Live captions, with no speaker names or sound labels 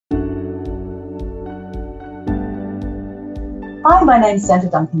Hi, my name is Sandra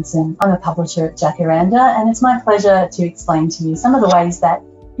Duncanson. I'm a publisher at Jacaranda, and it's my pleasure to explain to you some of the ways that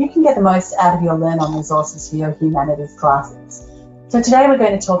you can get the most out of your learnON resources for your humanities classes. So today we're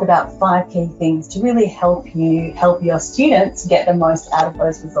going to talk about 5 key things to really help your students get the most out of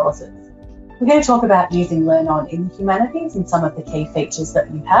those resources. We're going to talk about using learnON in the humanities and some of the key features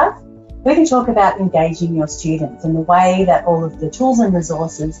that you have. We're going to talk about engaging your students and the way that all of the tools and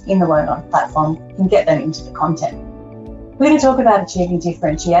resources in the learnON platform can get them into the content. We're going to talk about achieving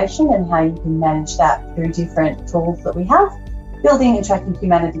differentiation and how you can manage that through different tools that we have. Building and tracking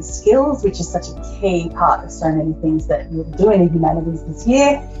humanities skills, which is such a key part of so many things that you're doing in humanities this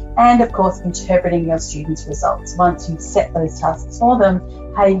year. And of course, interpreting your students' results. Once you've set those tasks for them,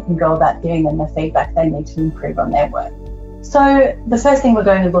 how you can go about giving them the feedback they need to improve on their work. So the first thing we're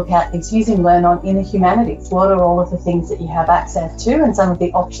going to look at is using learnON in the humanities. What are all of the things that you have access to and some of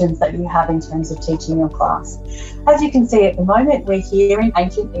the options that you have in terms of teaching your class? As you can see at the moment, we're here in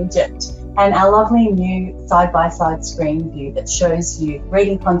ancient Egypt, and our lovely new side-by-side screen view that shows you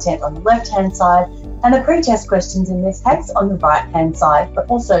reading content on the left-hand side and the pre-test questions in this case on the right-hand side, but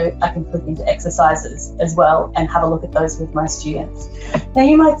also I can click into exercises as well and have a look at those with my students. Now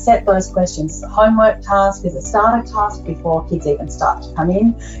you might set those questions as a homework task, as a starter task before kids even start to come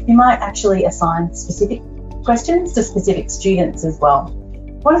in. You might actually assign specific questions to specific students as well.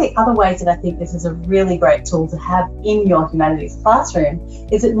 One of the other ways that I think this is a really great tool to have in your humanities classroom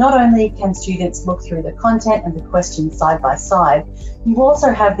is that not only can students look through the content and the questions side by side, you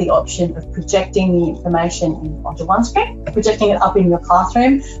also have the option of projecting the information onto one screen, projecting it up in your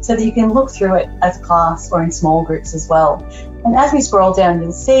classroom so that you can look through it as a class or in small groups as well. And as we scroll down,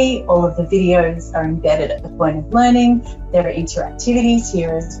 you'll see all of the videos are embedded at the point of learning. There are interactivities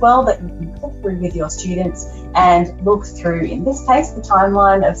here as well that you can click through with your students and look through, in this case, the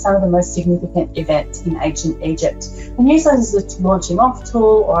timeline of some of the most significant events in ancient Egypt. And use those as a launching off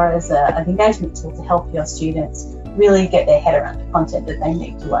tool or as an engagement tool to help your students really get their head around the content that they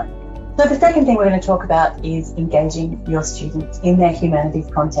need to learn. So the second thing we're going to talk about is engaging your students in their humanities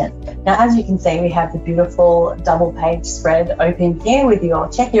content. Now, as you can see, we have the beautiful double page spread open here with your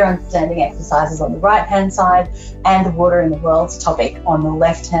check your understanding exercises on the right-hand side and the water in the world topic on the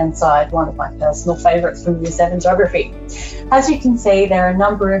left-hand side, one of my personal favorites from Year 7 Geography. As you can see, there are a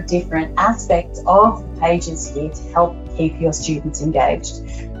number of different aspects of the pages here to help keep your students engaged.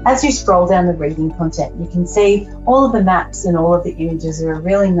 As you scroll down the reading content, you can see all of the maps and all of the images are a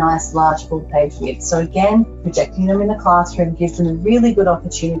really nice large full page width. So again, projecting them in the classroom gives them a really good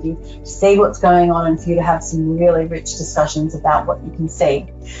opportunity to see what's going on and for you to have some really rich discussions about what you can see.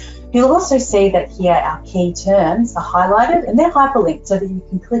 You'll also see that here our key terms are highlighted and they're hyperlinked so that you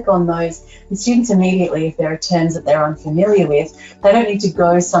can click on those and students immediately, if there are terms that they're unfamiliar with, they don't need to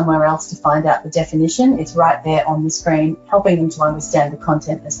go somewhere else to find out the definition. It's right there on the screen, helping them to understand the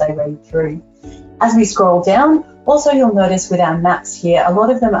content as they read through. As we scroll down, also you'll notice with our maps here, a lot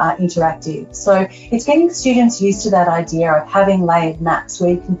of them are interactive. So it's getting students used to that idea of having layered maps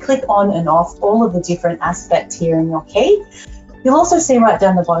where you can click on and off all of the different aspects here in your key. You'll also see right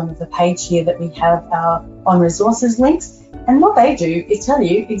down the bottom of the page here that we have our on resources links, and what they do is tell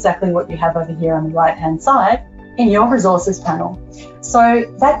you exactly what you have over here on the right hand side in your resources panel.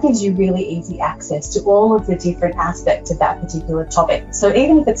 So that gives you really easy access to all of the different aspects of that particular topic. So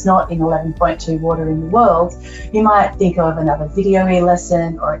even if it's not in 11.2 water in the world, you might think of another video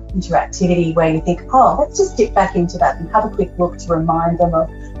lesson or interactivity where you think, oh, let's just dip back into that and have a quick look to remind them of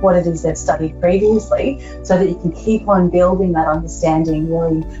what it is they've studied previously so that you can keep on building that understanding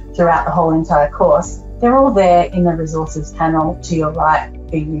really throughout the whole entire course. They're all there in the resources panel to your right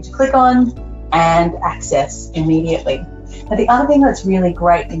for you to click on and access immediately. Now, the other thing that's really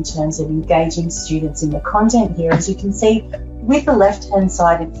great in terms of engaging students in the content here is you can see with the left-hand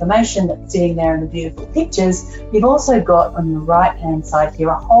side information that's sitting there in the beautiful pictures, you've also got on the right-hand side here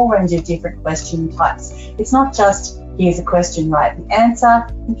a whole range of different question types. It's not just here's a question, write the answer.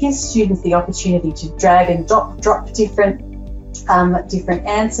 It gives students the opportunity to drag and drop different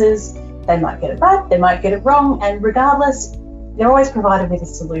answers. They might get it right, they might get it wrong, and regardless, they're always provided with a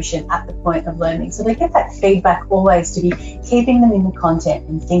solution at the point of learning. So they get that feedback always to be keeping them in the content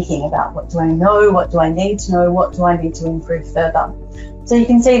and thinking about what do I know, what do I need to know, what do I need to improve further. So you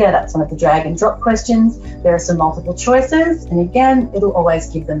can see there that's one of the drag and drop questions. There are some multiple choices, and again, it'll always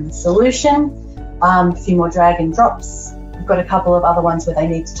give them the solution. A few more drag and drops. We've got a couple of other ones where they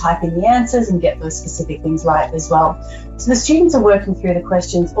need to type in the answers and get those specific things right as well. So the students are working through the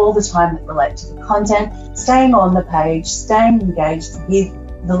questions all the time that relate to the content, staying on the page, staying engaged with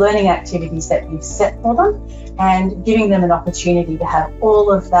the learning activities that you've set for them, and giving them an opportunity to have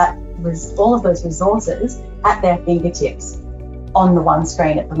all of those resources at their fingertips. on the one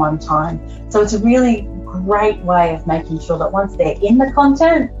screen at the one time. So it's a really great way of making sure that once they're in the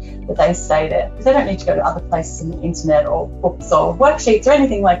content, that they stay there. Because they don't need to go to other places in the internet or books or worksheets or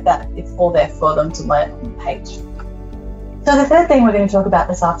anything like that. It's all there for them to learn on the page. So the third thing we're going to talk about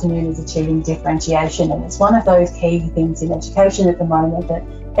this afternoon is achieving differentiation, and it's one of those key things in education at the moment that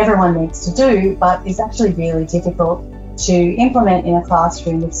everyone needs to do, but is actually really difficult to implement in a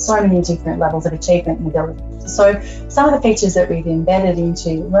classroom with so many different levels of achievement and ability. So some of the features that we've embedded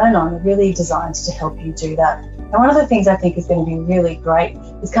into learnON are really designed to help you do that. And one of the things I think is going to be really great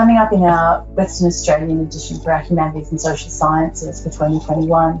is coming up in our Western Australian edition for our Humanities and Social Sciences for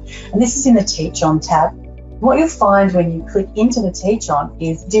 2021. And this is in the Teach On tab. What you'll find when you click into the Teach On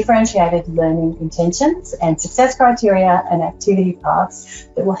is differentiated learning intentions and success criteria and activity paths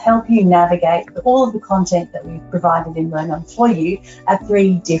that will help you navigate all of the content that we've provided in learnON for you at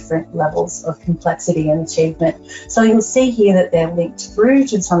 3 different levels of complexity and achievement. So you'll see here that they're linked through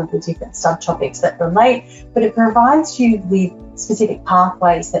to some of the different subtopics that relate, but it provides you with specific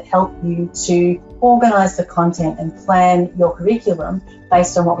pathways that help you to organise the content and plan your curriculum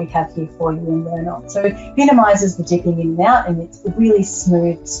based on what we have here for you in learnON. So it minimises the dipping in and out, and it's a really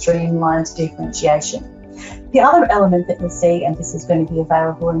smooth, streamlined differentiation. The other element that you'll see, and this is going to be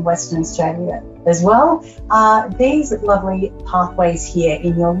available in Western Australia as well, are these lovely pathways here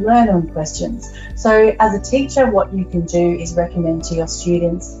in your learnON questions. So as a teacher, what you can do is recommend to your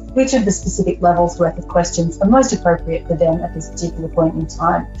students which of the specific levels worth of questions are most appropriate for them at this particular point in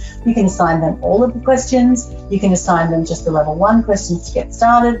time. You can assign them all of the questions, you can assign them just the level 1 questions to get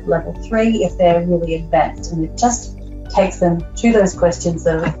started, level 3 if they're really advanced, and it just takes them to those questions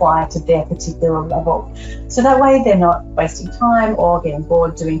that apply to their particular level. So that way they're not wasting time or getting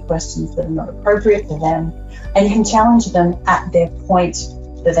bored doing questions that are not appropriate for them. And you can challenge them at their point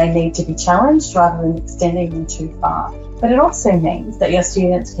that they need to be challenged rather than extending them too far. But it also means that your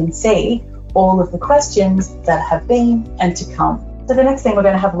students can see all of the questions that have been and to come. So the next thing we're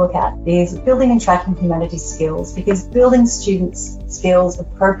going to have a look at is building and tracking humanities skills, because building students' skills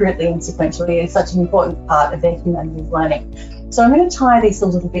appropriately and sequentially is such an important part of their humanities learning. So I'm going to tie this a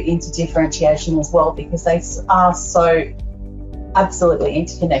little bit into differentiation as well, because they are so absolutely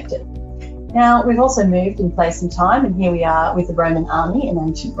interconnected. Now, we've also moved in place and time, and here we are with the Roman army in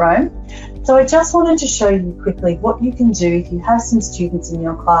ancient Rome. So I just wanted to show you quickly what you can do if you have some students in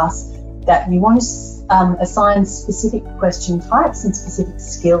your class that you want to assign specific question types and specific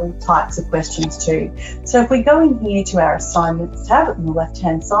skill types of questions to. So if we go in here to our assignments tab on the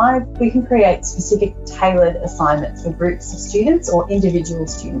left-hand side, we can create specific tailored assignments for groups of students or individual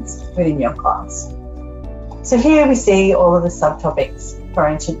students within your class. So here we see all of the subtopics for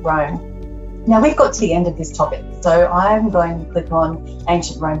ancient Rome. Now we've got to the end of this topic, so I'm going to click on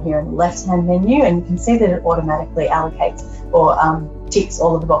ancient Rome here in the left-hand menu, and you can see that it automatically allocates or ticks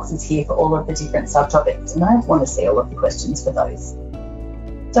all of the boxes here for all of the different subtopics, and I want to see all of the questions for those.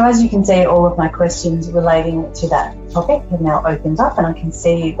 So as you can see, all of my questions relating to that topic have now opened up, and I can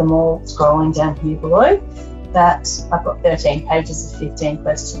see them all scrolling down here below that I've got 13 pages of 15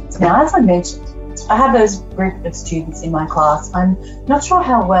 questions. Now, as I mentioned, I have those group of students in my class. I'm not sure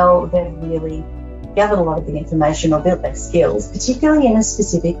how well they've really gathered a lot of the information or built their skills, particularly in a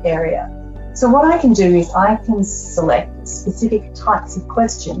specific area. So what I can do is I can select specific types of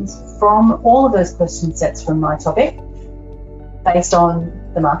questions from all of those question sets from my topic based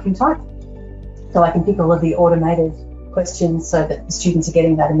on the marking type. So I can pick all of the automated questions so that the students are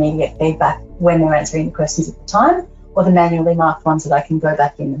getting that immediate feedback when they're answering the questions at the time, or the manually marked ones that I can go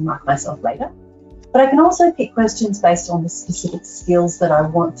back in and mark myself later. But I can also pick questions based on the specific skills that I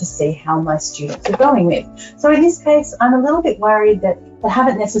want to see how my students are going with. So in this case, I'm a little bit worried that they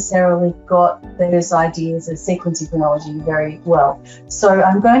haven't necessarily got those ideas of sequencing chronology very well. So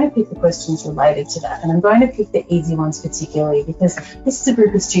I'm going to pick the questions related to that, and I'm going to pick the easy ones particularly because this is a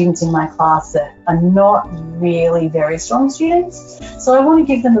group of students in my class that are not really very strong students. So I want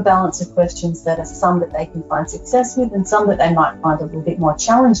to give them a balance of questions that are some that they can find success with and some that they might find a little bit more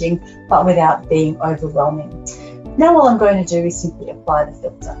challenging, but without being overwhelming. Now all I'm going to do is simply apply the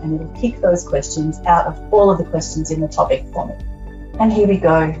filter, and it'll pick those questions out of all of the questions in the topic for me. And here we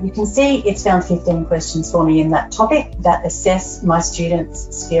go. You can see it's found 15 questions for me in that topic that assess my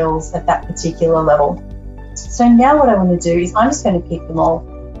students' skills at that particular level. So now what I want to do is I'm just going to pick them all.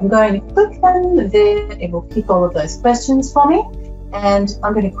 I'm going to click them there. It will pick all of those questions for me. And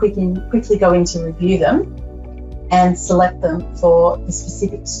I'm going to quickly go in to review them and select them for the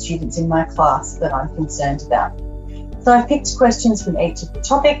specific students in my class that I'm concerned about. So I've picked questions from each of the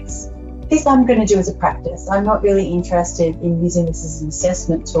topics. This I'm going to do as a practice. I'm not really interested in using this as an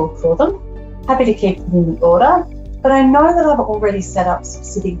assessment tool for them. Happy to keep them in the order, But I know that I've already set up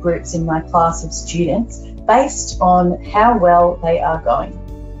specific groups in my class of students based on how well they are going.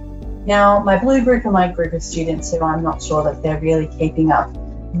 Now, my blue group are my group of students who I'm not sure that they're really keeping up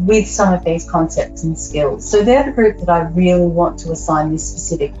with some of these concepts and skills. So they're the group that I really want to assign this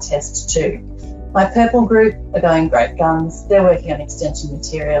specific test to. My purple group are going great guns. They're working on extension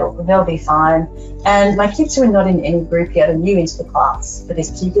material. They'll be fine. And my kids who are not in any group yet are new into the class for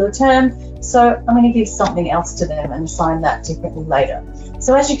this particular term. So I'm going to give something else to them and assign that differently later.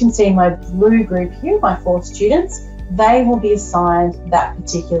 So as you can see, my blue group here, my 4 students, they will be assigned that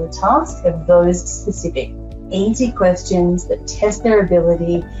particular task of those specific easy questions that test their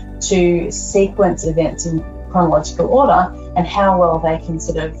ability to sequence events in chronological order and how well they can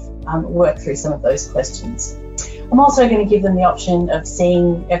sort of work through some of those questions. I'm also going to give them the option of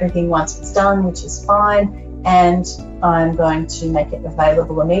seeing everything once it's done, which is fine, and I'm going to make it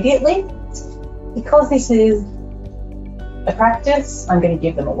available immediately. Because this is a practice, I'm going to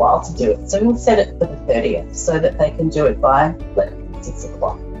give them a while to do it. So we'll set it for the 30th so that they can do it by 6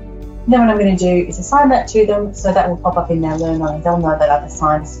 o'clock. Then what I'm going to do is assign that to them, so that will pop up in their learnON and they'll know that I've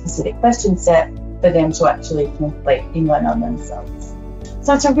assigned a specific question set for them to actually complete in learnON themselves.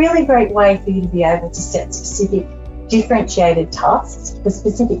 So it's a really great way for you to be able to set specific differentiated tasks for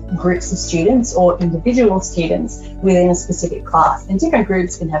specific groups of students or individual students within a specific class. And different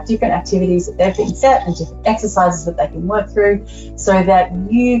groups can have different activities that they've been set and different exercises that they can work through so that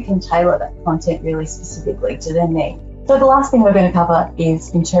you can tailor that content really specifically to their needs. So the last thing we're going to cover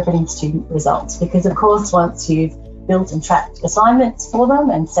is interpreting student results, because of course once you've built and tracked assignments for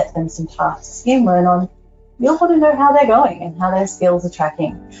them and set them some tasks in learnON, you'll want to know how they're going and how their skills are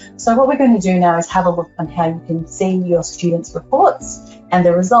tracking. So what we're going to do now is have a look on how you can see your students' reports and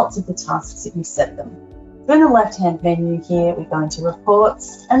the results of the tasks that you set them. So in the left-hand menu here, we go into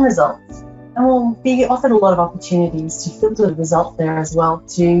reports and results. And we'll be offered a lot of opportunities to filter the result there as well,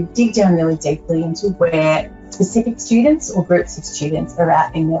 to dig down really deeply into where specific students or groups of students are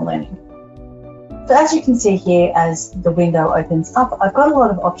at in their learning. So as you can see here, as the window opens up, I've got a lot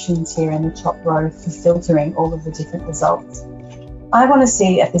of options here in the top row for filtering all of the different results. I want to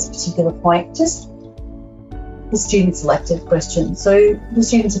see at this particular point just the student selected questions. So the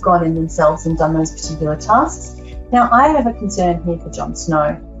students have gone in themselves and done those particular tasks. Now I have a concern here for Jon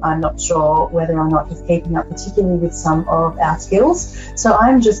Snow. I'm not sure whether or not he's keeping up particularly with some of our skills. So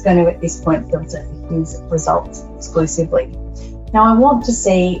I'm just going to at this point filter for his results exclusively. Now I want to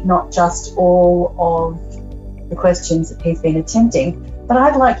see not just all of the questions that he's been attempting, but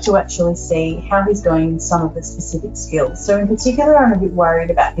I'd like to actually see how he's going in some of the specific skills. So in particular, I'm a bit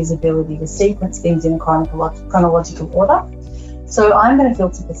worried about his ability to sequence things in a chronological order. So I'm going to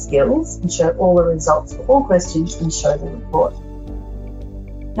filter for skills and show all the results for all questions and show the report.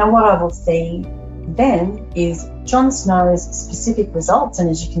 Now what I will see then is Jon Snow's specific results, and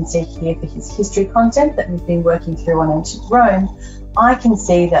as you can see here for his history content that we've been working through on ancient Rome, I can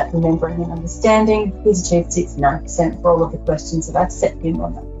see that remembering and understanding, he's achieved 69% for all of the questions that I've set him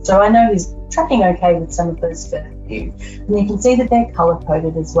on that. So I know he's tracking okay with some of those first few. And you can see that they're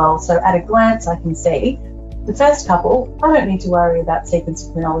colour-coded as well. So at a glance, I can see the first couple, I don't need to worry about sequence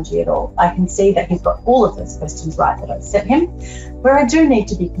of chronology at all. I can see that he's got all of those questions right that I've set him. Where I do need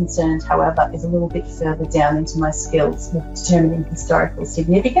to be concerned, however, is a little bit further down into my skills with determining historical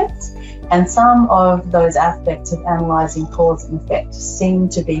significance. And some of those aspects of analysing cause and effect seem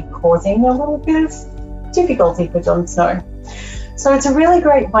to be causing a little bit of difficulty for Jon Snow. So it's a really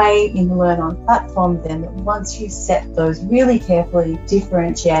great way in the learnON platform then that once you set those really carefully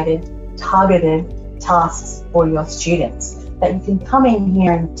differentiated, targeted tasks for your students, that you can come in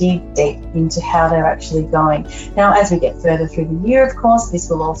here and dig deep into how they're actually going. Now, as we get further through the year, of course, this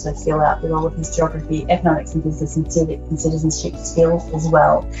will also fill out with all of his geography, economics and business and civic and citizenship skills as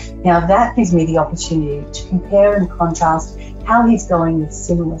well. Now, that gives me the opportunity to compare and contrast how he's going with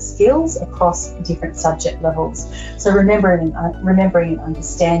similar skills across different subject levels. So remembering and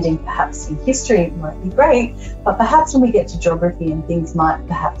understanding perhaps in history might be great, but perhaps when we get to geography and things might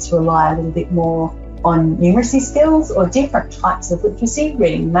perhaps rely a little bit more on numeracy skills or different types of literacy,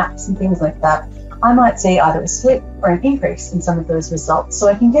 reading maps and things like that, I might see either a slip or an increase in some of those results. So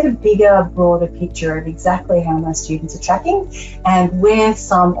I can get a bigger, broader picture of exactly how my students are tracking and where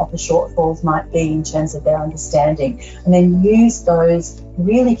some of the shortfalls might be in terms of their understanding, and then use those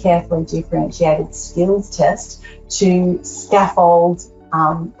really carefully differentiated skills tests to scaffold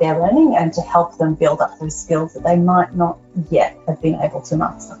their learning and to help them build up those skills that they might not yet have been able to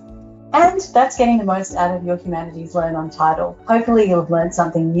master. And that's getting the most out of your Humanities learnON title. Hopefully you'll have learned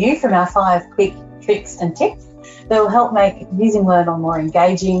something new from our 5 quick tricks and tips that will help make using learnON more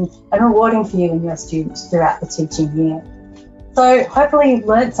engaging and rewarding for you and your students throughout the teaching year. So hopefully you've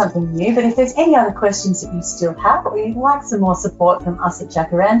learned something new, but if there's any other questions that you still have or you'd like some more support from us at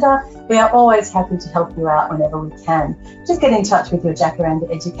Jacaranda, we are always happy to help you out whenever we can. Just get in touch with your Jacaranda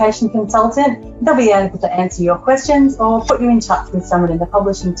education consultant. They'll be able to answer your questions or put you in touch with someone in the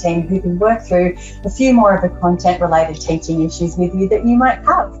publishing team who can work through a few more of the content-related teaching issues with you that you might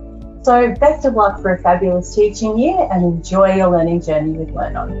have. So best of luck for a fabulous teaching year and enjoy your learning journey with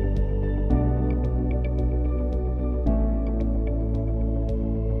learnON.